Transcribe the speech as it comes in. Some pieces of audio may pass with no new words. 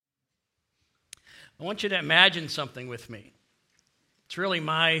I want you to imagine something with me. It's really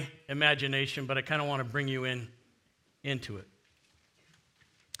my imagination, but I kind of want to bring you into it.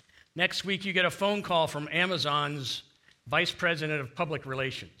 Next week, you get a phone call from Amazon's Vice President of Public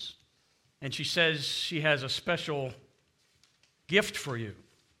Relations, and she says she has a special gift for you.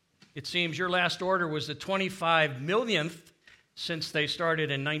 It seems your last order was the 25 millionth since they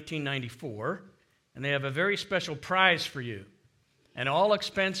started in 1994, and they have a very special prize for you, an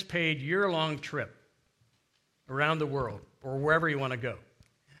all-expense-paid year-long trip around the world or wherever you want to go.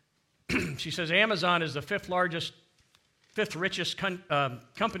 She says Amazon is the fifth richest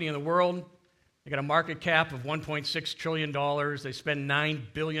company in the world. They got a market cap of $1.6 trillion. They spend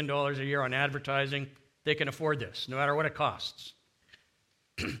 $9 billion a year on advertising. They can afford this, no matter what it costs.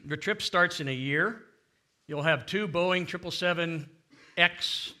 Your trip starts in a year. You'll have two Boeing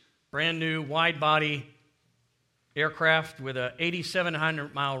 777X, brand new wide-body aircraft with an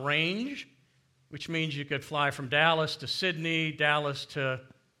 8,700-mile range, which means you could fly from Dallas to Sydney, Dallas to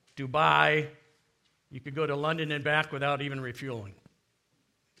Dubai. You could go to London and back without even refueling.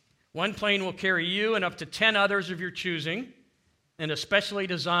 One plane will carry you and up to 10 others of your choosing in a specially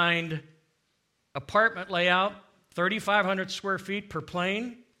designed apartment layout, 3,500 square feet per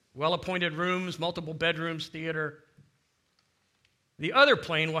plane, well-appointed rooms, multiple bedrooms, theater. The other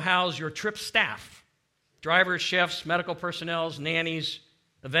plane will house your trip staff, drivers, chefs, medical personnel, nannies,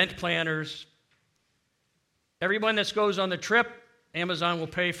 event planners. Everyone that goes on the trip, Amazon will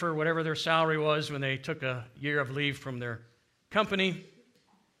pay for whatever their salary was when they took a year of leave from their company.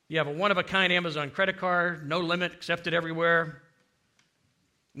 You have a one-of-a-kind Amazon credit card, no limit, accepted everywhere.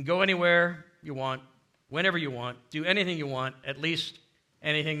 You can go anywhere you want, whenever you want, do anything you want, at least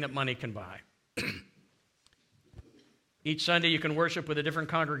anything that money can buy. Each Sunday you can worship with a different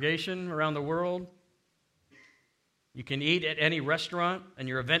congregation around the world. You can eat at any restaurant, and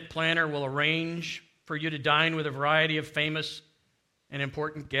your event planner will arrange for you to dine with a variety of famous and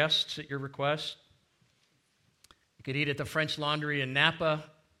important guests at your request. You could eat at the French Laundry in Napa,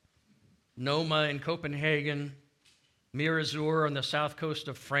 Noma in Copenhagen, Mirazur on the south coast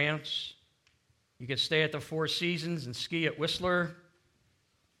of France. You could stay at the Four Seasons and ski at Whistler,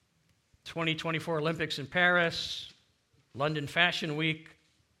 2024 Olympics in Paris, London Fashion Week,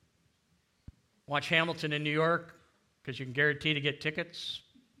 watch Hamilton in New York because you can guarantee to get tickets,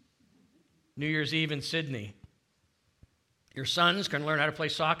 New Year's Eve in Sydney. Your sons can learn how to play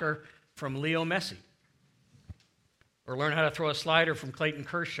soccer from Leo Messi or learn how to throw a slider from Clayton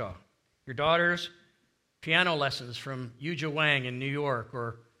Kershaw. Your daughters, piano lessons from Yuja Wang in New York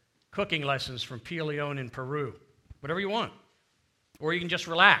or cooking lessons from Pia Leon in Peru, whatever you want. Or you can just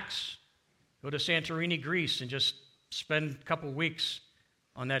relax. Go to Santorini, Greece, and just spend a couple weeks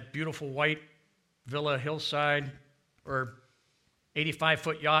on that beautiful white villa hillside or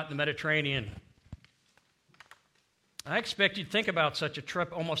 85-foot yacht in the Mediterranean. I expect you'd think about such a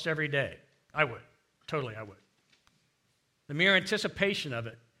trip almost every day. I would. Totally, I would. The mere anticipation of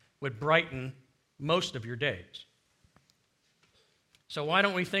it would brighten most of your days. So why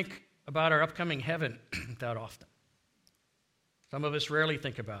don't we think about our upcoming heaven that often? Some of us rarely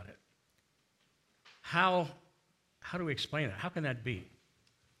think about it. How do we explain that? How can that be?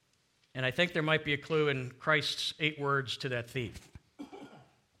 And I think there might be a clue in Christ's 8 words to that thief.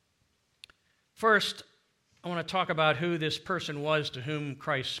 First, I want to talk about who this person was to whom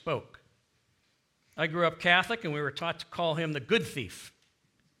Christ spoke. I grew up Catholic, and we were taught to call him the good thief.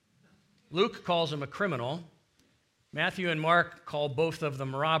 Luke calls him a criminal. Matthew and Mark call both of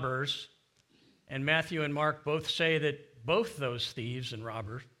them robbers. And Matthew and Mark both say that both those thieves and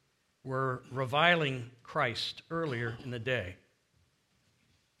robbers were reviling Christ earlier in the day.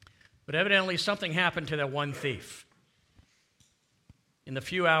 But evidently something happened to that one thief in the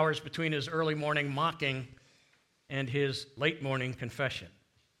few hours between his early morning mocking and his late morning confession.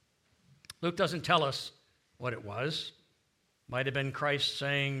 Luke doesn't tell us what it was. Might have been Christ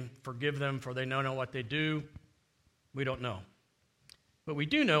saying, "Forgive them, for they know not what they do." We don't know. But we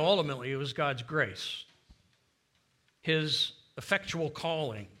do know ultimately it was God's grace, his effectual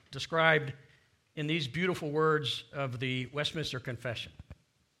calling, described in these beautiful words of the Westminster Confession.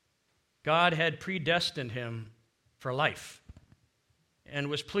 God had predestined him for life and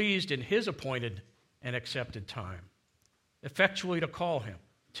was pleased in his appointed and accepted time, effectually to call him,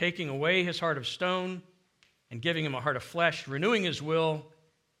 taking away his heart of stone and giving him a heart of flesh, renewing his will,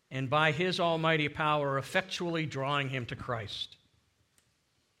 and by his almighty power effectually drawing him to Christ.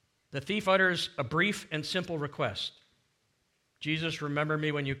 The thief utters a brief and simple request. Jesus, remember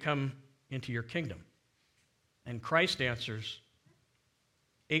me when you come into your kingdom. And Christ answers,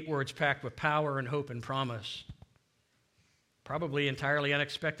 8 words packed with power and hope and promise, probably entirely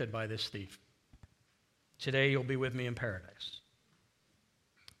unexpected by this thief. Today you'll be with me in paradise.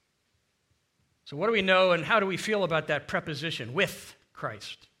 So what do we know and how do we feel about that preposition, with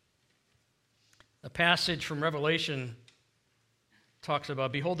Christ? The passage from Revelation talks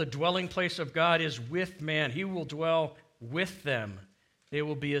about, behold, the dwelling place of God is with man. He will dwell with them. They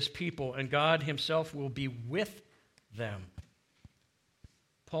will be his people, and God himself will be with them.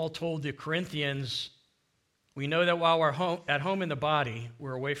 Paul told the Corinthians, we know that while we're at home in the body,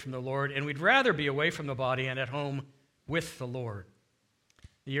 we're away from the Lord, and we'd rather be away from the body and at home with the Lord.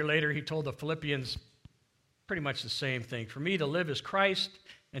 A year later, he told the Philippians pretty much the same thing. For me, to live is Christ,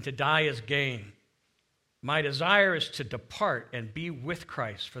 and to die is gain. My desire is to depart and be with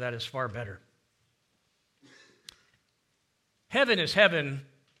Christ, for that is far better. Heaven is heaven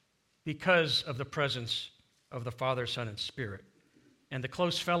because of the presence of the Father, Son, and Spirit, and the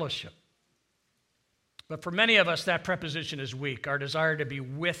close fellowship. But for many of us, that preposition is weak. Our desire to be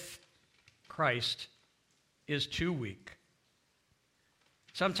with Christ is too weak.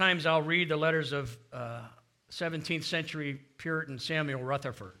 Sometimes I'll read the letters of 17th century Puritan Samuel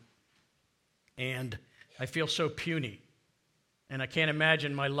Rutherford, and I feel so puny, and I can't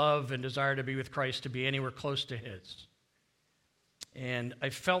imagine my love and desire to be with Christ to be anywhere close to his. And I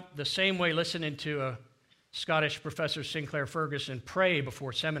felt the same way listening to a Scottish professor, Sinclair Ferguson, pray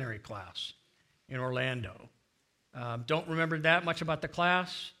before seminary class in Orlando. Don't remember that much about the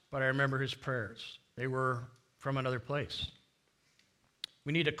class, but I remember his prayers. They were from another place.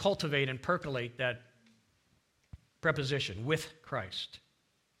 We need to cultivate and percolate that preposition, with Christ.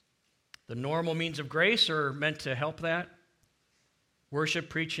 The normal means of grace are meant to help that. Worship,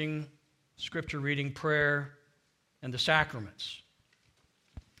 preaching, scripture reading, prayer, and the sacraments.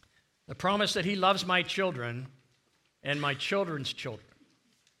 The promise that he loves my children and my children's children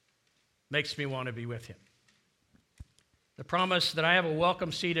makes me want to be with him. The promise that I have a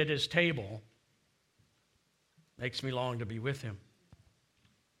welcome seat at his table makes me long to be with him.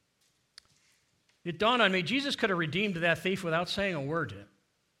 It dawned on me, Jesus could have redeemed that thief without saying a word to him.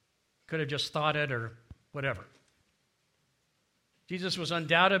 Could have just thought it or whatever. Jesus was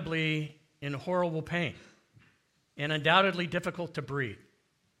undoubtedly in horrible pain and undoubtedly difficult to breathe.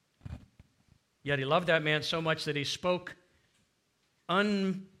 Yet he loved that man so much that he spoke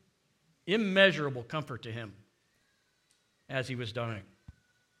immeasurable comfort to him as he was dying.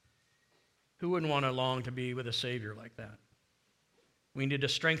 Who wouldn't want to long to be with a Savior like that? We need to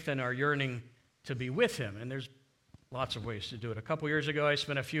strengthen our yearning to be with him, and there's lots of ways to do it. A couple years ago, I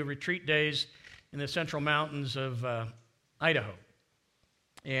spent a few retreat days in the central mountains of Idaho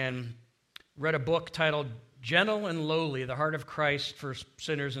and read a book titled Gentle and Lowly, The Heart of Christ for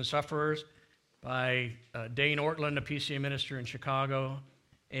Sinners and Sufferers by Dane Ortland, a PCA minister in Chicago,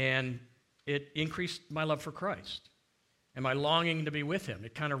 and it increased my love for Christ and my longing to be with him.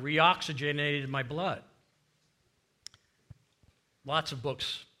 It kind of reoxygenated my blood. Lots of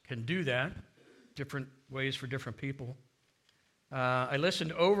books can do that, different ways for different people. I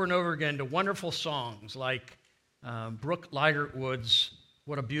listened over and over again to wonderful songs like Brooke Ligertwood's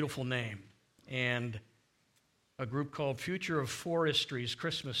What a Beautiful Name, and a group called Future of Forestry's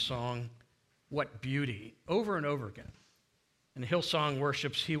Christmas song, What Beauty, over and over again. And Hillsong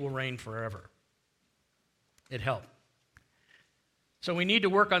worships He Will Reign Forever. It helped. So we need to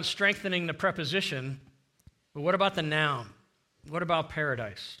work on strengthening the preposition, but what about the noun? What about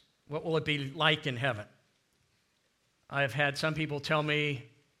paradise? What will it be like in heaven? I've had some people tell me,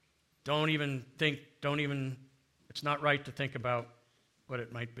 it's not right to think about what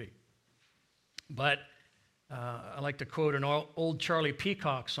it might be. But I like to quote an old Charlie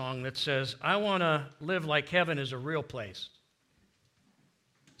Peacock song that says, I want to live like heaven is a real place.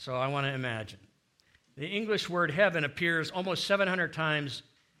 So I want to imagine. The English word heaven appears almost 700 times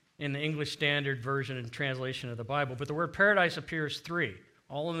in the English Standard Version and translation of the Bible, but the word paradise appears 3,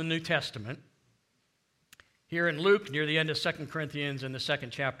 all in the New Testament. Here in Luke, near the end of 2 Corinthians and the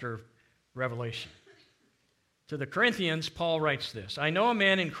 2nd chapter of Revelation. To the Corinthians, Paul writes this, I know a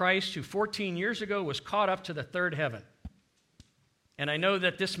man in Christ who 14 years ago was caught up to the 3rd heaven, and I know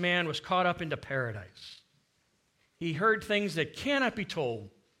that this man was caught up into paradise. He heard things that cannot be told,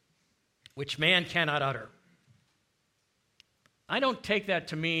 which man cannot utter. I don't take that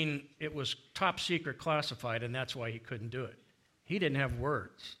to mean it was top secret classified and that's why he couldn't do it. He didn't have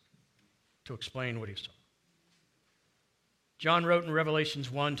words to explain what he saw. John wrote in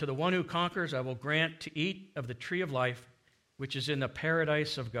Revelations 1, to the one who conquers I will grant to eat of the tree of life, which is in the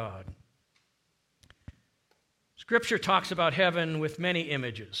paradise of God. Scripture talks about heaven with many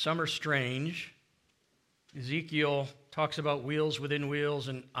images. Some are strange. Ezekiel talks about wheels within wheels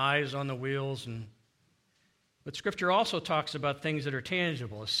and eyes on the wheels. But Scripture also talks about things that are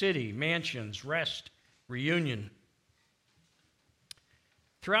tangible, a city, mansions, rest, reunion.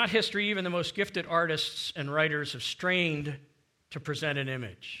 Throughout history, even the most gifted artists and writers have strained to present an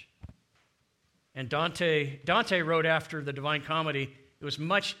image. And Dante wrote after the Divine Comedy, it was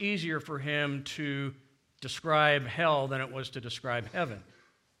much easier for him to describe hell than it was to describe heaven.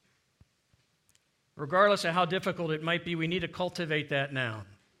 Regardless of how difficult it might be, we need to cultivate that now.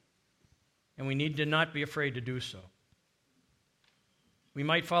 And we need to not be afraid to do so. We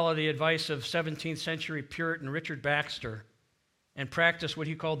might follow the advice of 17th century Puritan Richard Baxter and practice what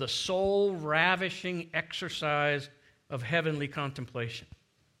he called the soul-ravishing exercise of heavenly contemplation.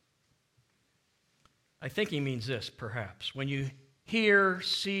 I think he means this, perhaps. When you hear,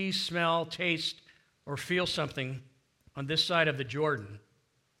 see, smell, taste, or feel something on this side of the Jordan,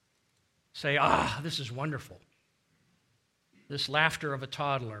 say, this is wonderful. This laughter of a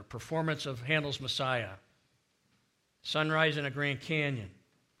toddler, performance of Handel's Messiah, sunrise in a Grand Canyon,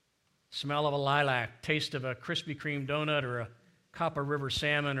 smell of a lilac, taste of a Krispy Kreme donut or a Copper River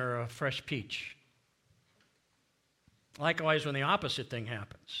salmon or a fresh peach. Likewise, when the opposite thing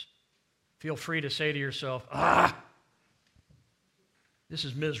happens, feel free to say to yourself, this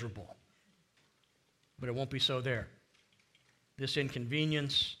is miserable. But it won't be so there. This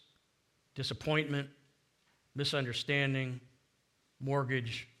inconvenience, disappointment, misunderstanding,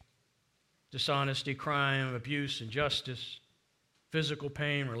 mortgage, dishonesty, crime, abuse, injustice, physical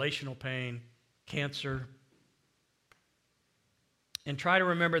pain, relational pain, cancer. And try to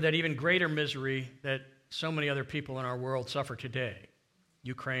remember that even greater misery that so many other people in our world suffer today,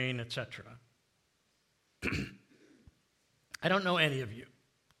 Ukraine, etc. I don't know any of you,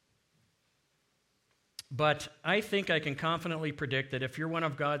 but I think I can confidently predict that if you're one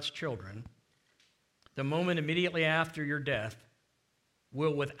of God's children, the moment immediately after your death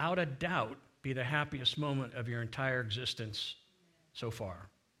will without a doubt be the happiest moment of your entire existence so far.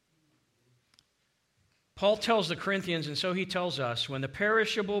 Paul tells the Corinthians, and so he tells us, when the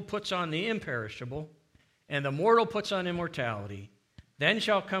perishable puts on the imperishable, and the mortal puts on immortality, then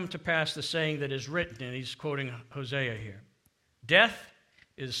shall come to pass the saying that is written, and he's quoting Hosea here. Death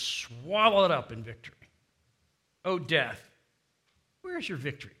is swallowed up in victory. O death, where is your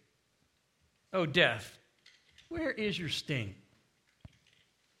victory? O death, where is your sting?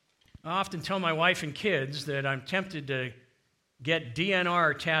 I often tell my wife and kids that I'm tempted to get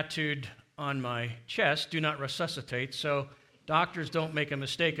DNR tattooed on my chest, do not resuscitate, so doctors don't make a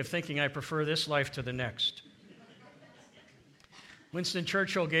mistake of thinking I prefer this life to the next. Winston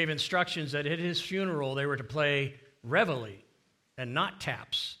Churchill gave instructions that at his funeral they were to play reveille and not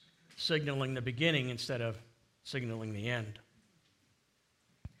taps, signaling the beginning instead of signaling the end.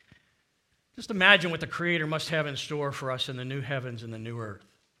 Just imagine what the Creator must have in store for us in the new heavens and the new earth.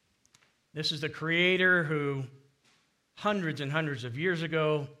 This is the Creator who hundreds and hundreds of years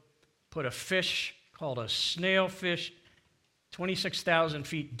ago put a fish called a snailfish 26,000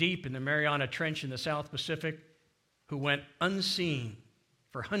 feet deep in the Mariana Trench in the South Pacific, who went unseen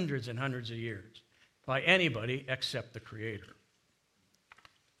for hundreds and hundreds of years by anybody except the Creator.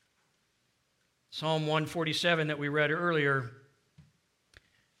 Psalm 147 that we read earlier,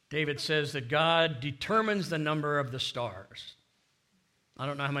 David says that God determines the number of the stars. I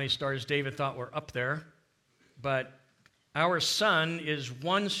don't know how many stars David thought were up there, but our sun is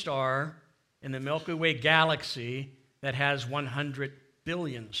one star in the Milky Way galaxy that has 100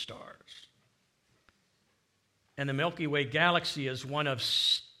 billion stars. And the Milky Way galaxy is one of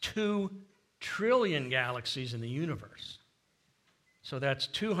 2 trillion galaxies in the universe. So that's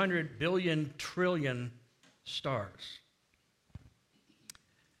 200 billion trillion stars.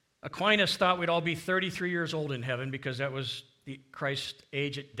 Aquinas thought we'd all be 33 years old in heaven because that was Christ's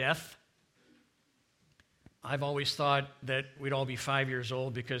age at death. I've always thought that we'd all be 5 years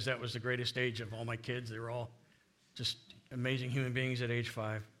old because that was the greatest age of all my kids. They were all just amazing human beings at age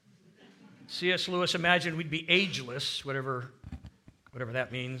 5. C.S. Lewis imagined we'd be ageless, whatever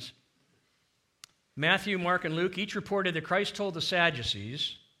that means. Matthew, Mark, and Luke each reported that Christ told the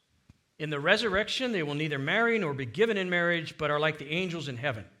Sadducees, in the resurrection they will neither marry nor be given in marriage, but are like the angels in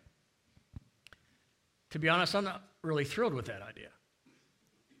heaven. To be honest, I'm not really thrilled with that idea.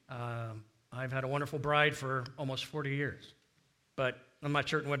 I've had a wonderful bride for almost 40 years, but I'm not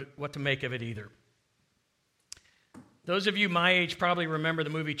certain what to make of it either. Those of you my age probably remember the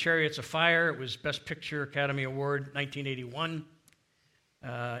movie Chariots of Fire. It was Best Picture Academy Award 1981.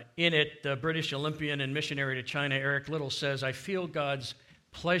 In it, the British Olympian and missionary to China, Eric Liddell, says, I feel God's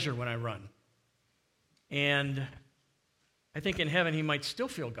pleasure when I run. And I think in heaven he might still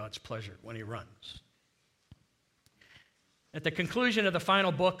feel God's pleasure when he runs. At the conclusion of the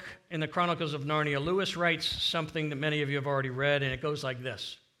final book in the Chronicles of Narnia, Lewis writes something that many of you have already read, and it goes like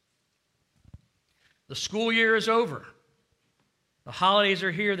this. The school year is over. The holidays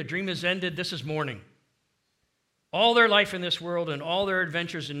are here. The dream has ended. This is morning. All their life in this world and all their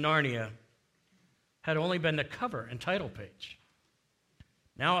adventures in Narnia had only been the cover and title page.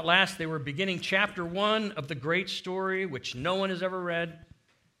 Now at last they were beginning chapter 1 of the great story which no one has ever read,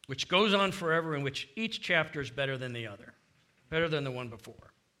 which goes on forever, in which each chapter is better than the other, better than the one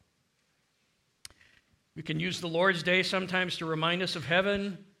before. We can use the Lord's Day sometimes to remind us of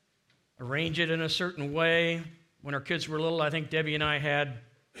heaven, arrange it in a certain way. When our kids were little, I think Debbie and I had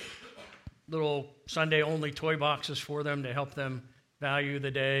little Sunday-only toy boxes for them to help them value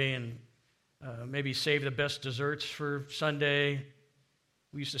the day and maybe save the best desserts for Sunday.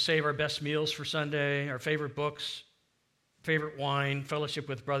 We used to save our best meals for Sunday, our favorite books, favorite wine, fellowship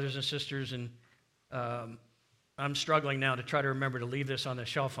with brothers and sisters, and I'm struggling now to try to remember to leave this on the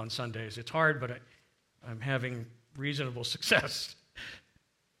shelf on Sundays. It's hard, but I'm having reasonable success.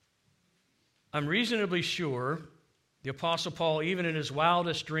 I'm reasonably sure the Apostle Paul, even in his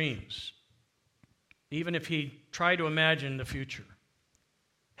wildest dreams, even if he tried to imagine the future,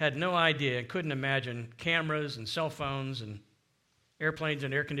 had no idea and couldn't imagine cameras and cell phones and airplanes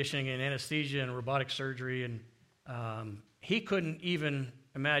and air conditioning and anesthesia and robotic surgery. And he couldn't even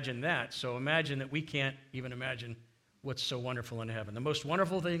imagine that. So imagine that we can't even imagine what's so wonderful in heaven. The most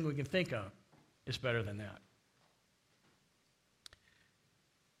wonderful thing we can think of is better than that.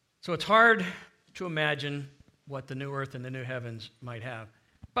 So it's hard to imagine what the new earth and the new heavens might have.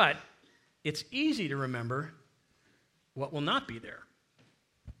 But it's easy to remember what will not be there.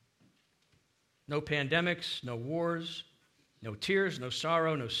 No pandemics, no wars, no tears, no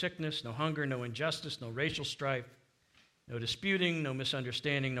sorrow, no sickness, no hunger, no injustice, no racial strife, no disputing, no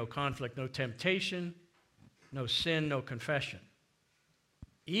misunderstanding, no conflict, no temptation, no sin, no confession.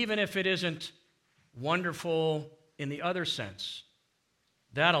 Even if it isn't wonderful in the other sense,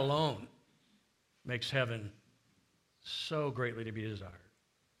 that alone makes heaven so greatly to be desired.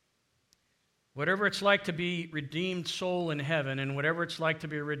 Whatever it's like to be a redeemed soul in heaven, and whatever it's like to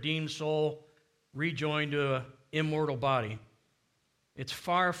be a redeemed soul rejoined to an immortal body, it's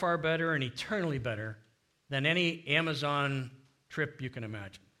far, far better and eternally better than any Amazon trip you can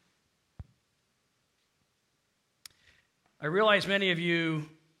imagine. I realize many of you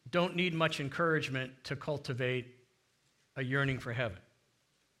don't need much encouragement to cultivate a yearning for heaven.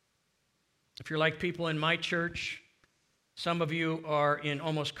 If you're like people in my church, some of you are in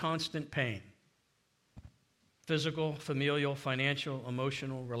almost constant pain. Physical, familial, financial,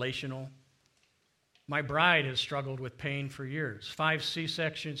 emotional, relational. My bride has struggled with pain for years. 5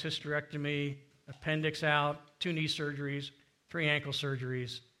 C-sections, hysterectomy, appendix out, 2 knee surgeries, 3 ankle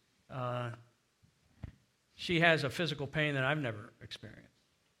surgeries. She has a physical pain that I've never experienced.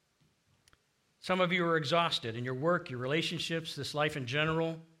 Some of you are exhausted in your work, your relationships, this life in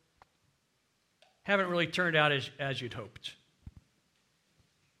general. Haven't really turned out as you'd hoped.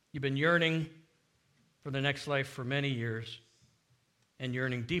 You've been yearning for the next life for many years and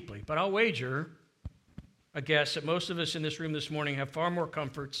yearning deeply. But I'll wager a guess that most of us in this room this morning have far more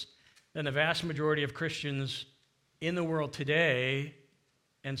comforts than the vast majority of Christians in the world today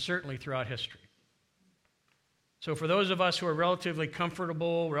and certainly throughout history. So for those of us who are relatively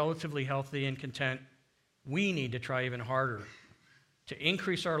comfortable, relatively healthy and content, we need to try even harder to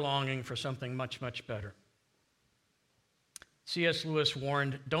increase our longing for something much, much better. C.S. Lewis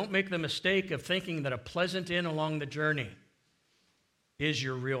warned, don't make the mistake of thinking that a pleasant inn along the journey is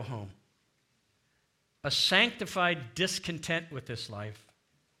your real home. A sanctified discontent with this life,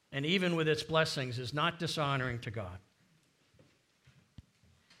 and even with its blessings, is not dishonoring to God.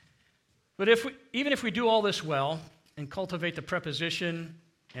 But even if we do all this well and cultivate the preposition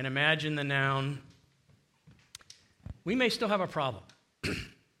and imagine the noun, we may still have a problem.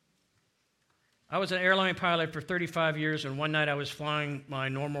 I was an airline pilot for 35 years, and one night I was flying my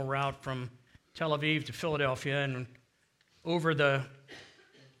normal route from Tel Aviv to Philadelphia, and over the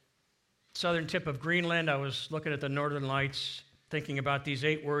southern tip of Greenland, I was looking at the northern lights, thinking about these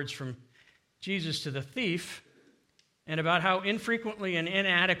 8 words from Jesus to the thief, and about how infrequently and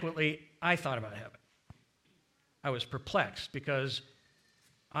inadequately I thought about heaven. I was perplexed because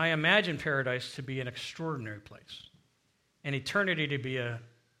I imagined paradise to be an extraordinary place and eternity to be an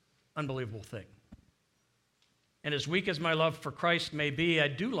unbelievable thing. And as weak as my love for Christ may be, I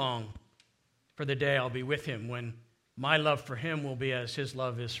do long for the day I'll be with him when my love for him will be as his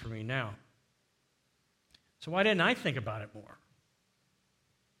love is for me now. So why didn't I think about it more?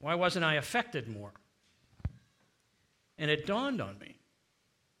 Why wasn't I affected more? And it dawned on me.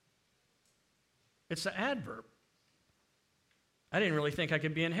 It's the adverb. I didn't really think I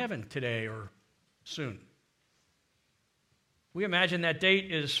could be in heaven today or soon. We imagine that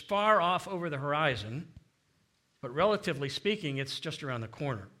date is far off over the horizon, but relatively speaking, it's just around the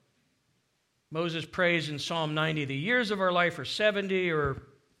corner. Moses prays in Psalm 90, the years of our life are 70, or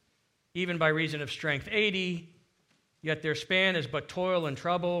even by reason of strength 80, yet their span is but toil and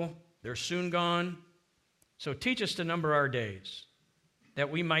trouble. They're soon gone. So teach us to number our days, that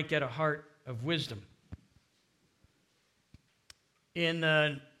we might get a heart of wisdom.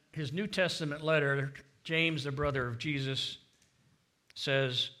 In his New Testament letter, James, the brother of Jesus,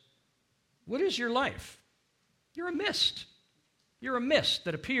 says, what is your life? You're a mist. You're a mist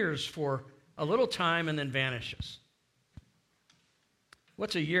that appears for a little time and then vanishes.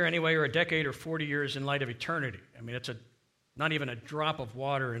 What's a year anyway, or a decade, or 40 years in light of eternity? I mean, it's not even a drop of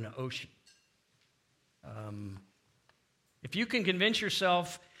water in the ocean. If you can convince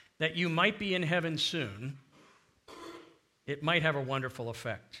yourself that you might be in heaven soon, it might have a wonderful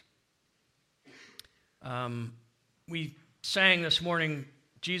effect. We sang this morning,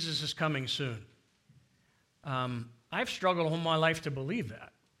 Jesus is coming soon. I've struggled all my life to believe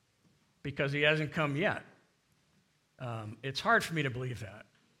that because he hasn't come yet. It's hard for me to believe that.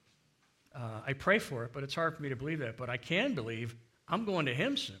 I pray for it, but it's hard for me to believe that. But I can believe I'm going to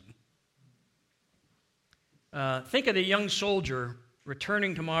him soon. Think of the young soldier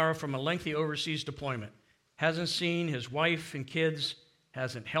returning tomorrow from a lengthy overseas deployment. Hasn't seen his wife and kids,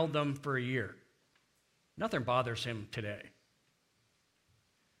 hasn't held them for a year. Nothing bothers him today.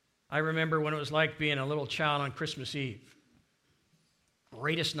 I remember when it was like being a little child on Christmas Eve.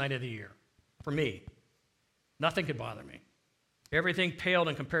 Greatest night of the year for me. Nothing could bother me. Everything paled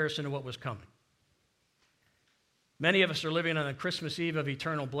in comparison to what was coming. Many of us are living on the Christmas Eve of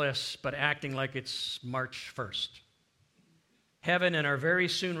eternal bliss, but acting like it's March 1st. Heaven and our very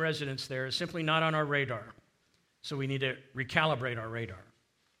soon residence there is simply not on our radar, so we need to recalibrate our radar.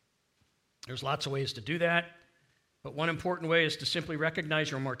 There's lots of ways to do that, but one important way is to simply recognize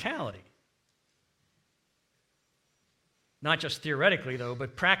your mortality. Not just theoretically, though,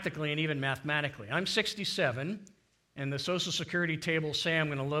 but practically and even mathematically. I'm 67, and the Social Security tables say I'm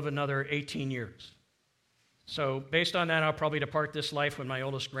going to live another 18 years. So based on that, I'll probably depart this life when my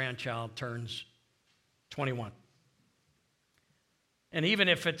oldest grandchild turns 21. And even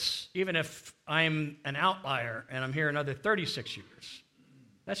if I'm an outlier and I'm here another 36 years,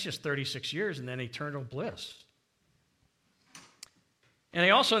 that's just 36 years and then eternal bliss. And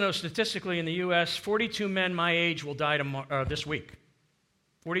I also know statistically in the U.S., 42 men my age will die this week.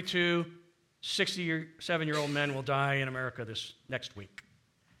 42 67-year-old men will die in America this next week.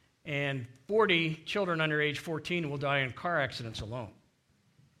 And 40 children under age 14 will die in car accidents alone.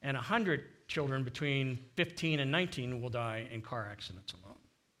 And 100 children between 15 and 19 will die in car accidents alone.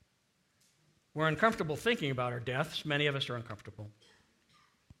 We're uncomfortable thinking about our deaths. Many of us are uncomfortable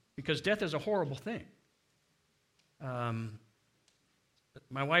because death is a horrible thing.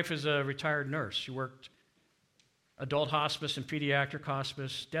 My wife is a retired nurse. She worked adult hospice and pediatric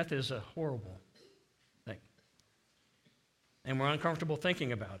hospice. Death is a horrible thing. And we're uncomfortable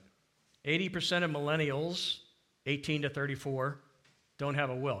thinking about it. 80% of millennials, 18 to 34, don't have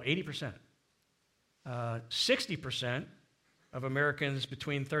a will. 80%. 60% of Americans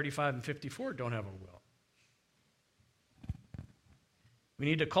between 35 and 54 don't have a will. We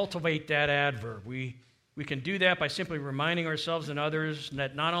need to cultivate that adverb. We can do that by simply reminding ourselves and others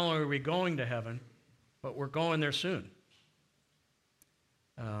that not only are we going to heaven, but we're going there soon.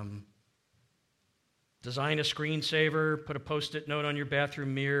 Design a screensaver, put a Post-it note on your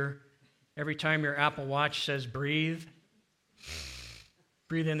bathroom mirror. Every time your Apple Watch says breathe,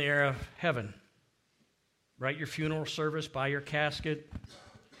 breathe in the air of heaven. Write your funeral service, buy your casket.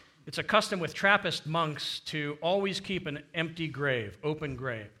 It's a custom with Trappist monks to always keep an empty grave, open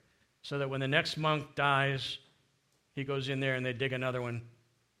grave, so that when the next monk dies, he goes in there and they dig another one,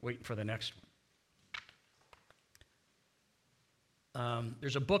 waiting for the next one.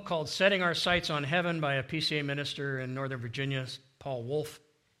 There's a book called Setting Our Sights on Heaven by a PCA minister in Northern Virginia, Paul Wolf,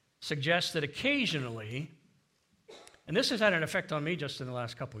 suggests that occasionally, and this has had an effect on me just in the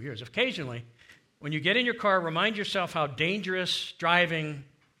last couple of years, occasionally, when you get in your car, remind yourself how dangerous driving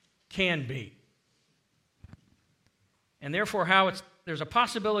can be. And therefore, there's a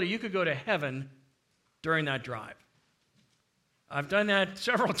possibility you could go to heaven during that drive. I've done that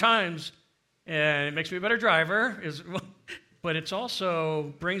several times, and it makes me a better driver, but it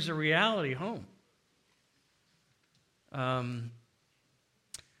also brings the reality home.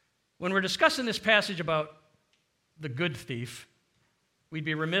 When we're discussing this passage about the good thief, we'd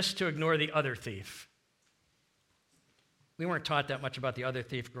be remiss to ignore the other thief. We weren't taught that much about the other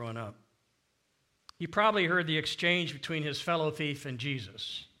thief growing up. He probably heard the exchange between his fellow thief and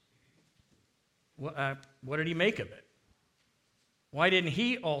Jesus. What did he make of it? Why didn't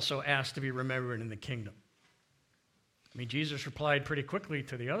he also ask to be remembered in the kingdom? I mean, Jesus replied pretty quickly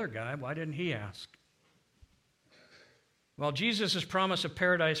to the other guy. Why didn't he ask? While Jesus' promise of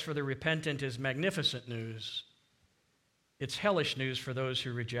paradise for the repentant is magnificent news, it's hellish news for those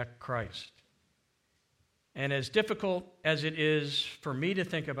who reject Christ. And as difficult as it is for me to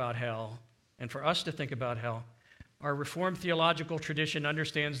think about hell and for us to think about hell, our Reformed theological tradition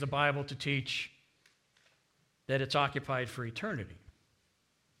understands the Bible to teach that it's occupied for eternity.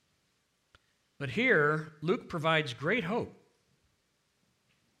 But here, Luke provides great hope.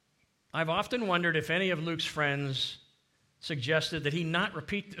 I've often wondered if any of Luke's friends suggested that he not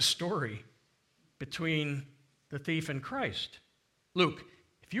repeat the story between the thief and Christ. Luke,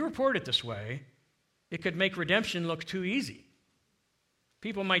 if you report it this way, it could make redemption look too easy.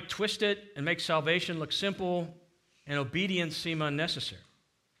 People might twist it and make salvation look simple and obedience seem unnecessary.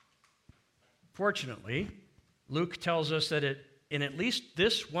 Fortunately, Luke tells us that in at least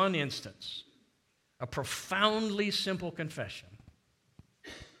this one instance, a profoundly simple confession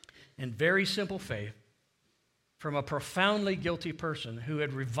and very simple faith from a profoundly guilty person who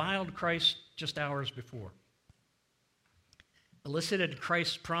had reviled Christ just hours before elicited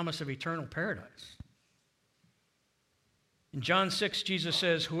Christ's promise of eternal paradise. In John 6, Jesus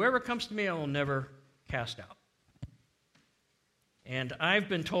says, "Whoever comes to me, I will never cast out." And I've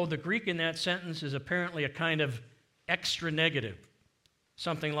been told the Greek in that sentence is apparently a kind of extra negative.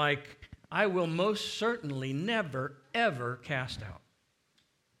 Something like, I will most certainly never, ever cast out.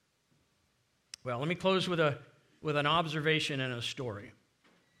 Well, let me close with an observation and a story.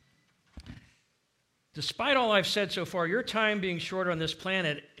 Despite all I've said so far, your time being short on this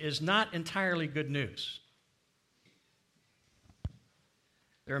planet is not entirely good news.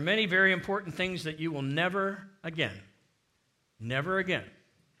 There are many very important things that you will never again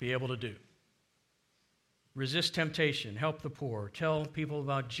be able to do. Resist temptation, help the poor, tell people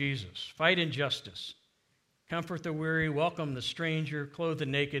about Jesus, fight injustice, comfort the weary, welcome the stranger, clothe the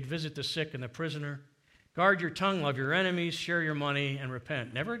naked, visit the sick and the prisoner, guard your tongue, love your enemies, share your money, and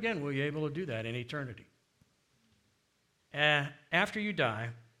repent. Never again will you be able to do that in eternity. After you die,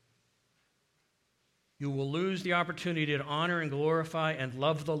 you will lose the opportunity to honor and glorify and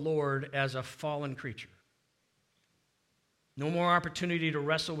love the Lord as a fallen creature. No more opportunity to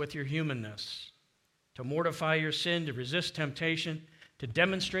wrestle with your humanness, to mortify your sin, to resist temptation, to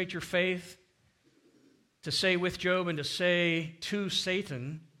demonstrate your faith, to say with Job and to say to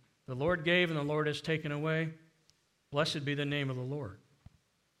Satan, the Lord gave and the Lord has taken away. Blessed be the name of the Lord.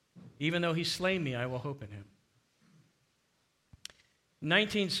 Even though he slay me, I will hope in him. In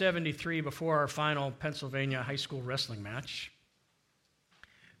 1973, before our final Pennsylvania high school wrestling match,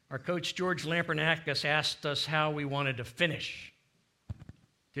 our coach George Lampernakis asked us how we wanted to finish.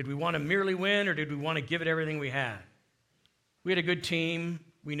 Did we want to merely win, or did we want to give it everything we had? We had a good team.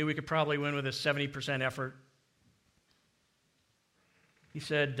 We knew we could probably win with a 70% effort. He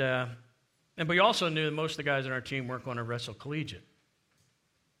said, and we also knew that most of the guys on our team weren't going to wrestle collegiate.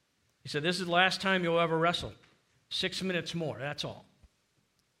 He said, this is the last time you'll ever wrestle. 6 minutes more, that's all.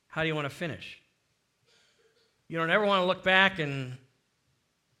 How do you want to finish? You don't ever want to look back and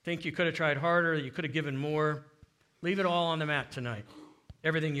think you could have tried harder, you could have given more. Leave it all on the mat tonight,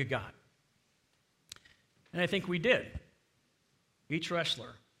 everything you got. And I think we did, each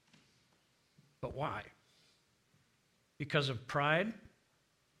wrestler. But why? Because of pride?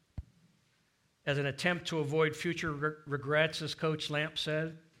 As an attempt to avoid future regrets, as Coach Lamp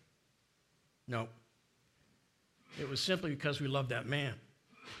said? No. It was simply because we loved that man.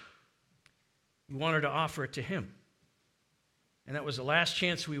 We wanted to offer it to him. And that was the last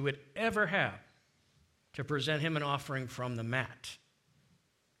chance we would ever have to present him an offering from the mat.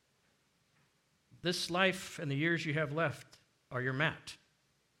 This life and the years you have left are your mat.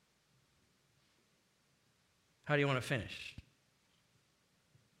 How do you want to finish?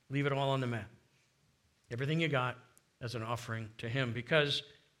 Leave it all on the mat. Everything you got as an offering to him, because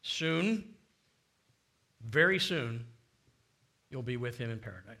soon, very soon, you'll be with him in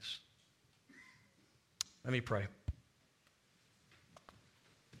paradise. Let me pray.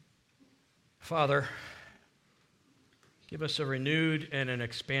 Father, give us a renewed and an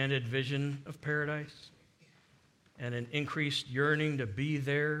expanded vision of paradise and an increased yearning to be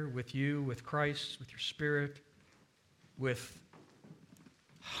there with you, with Christ, with your Spirit, with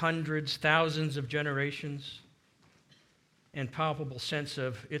hundreds, thousands of generations, and palpable sense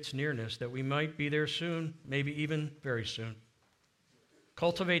of its nearness, that we might be there soon, maybe even very soon.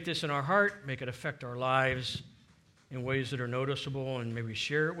 Cultivate this in our heart, make it affect our lives in ways that are noticeable, and may we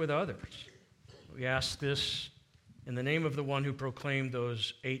share it with others. We ask this in the name of the one who proclaimed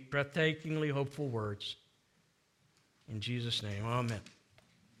those 8 breathtakingly hopeful words. In Jesus' name, amen.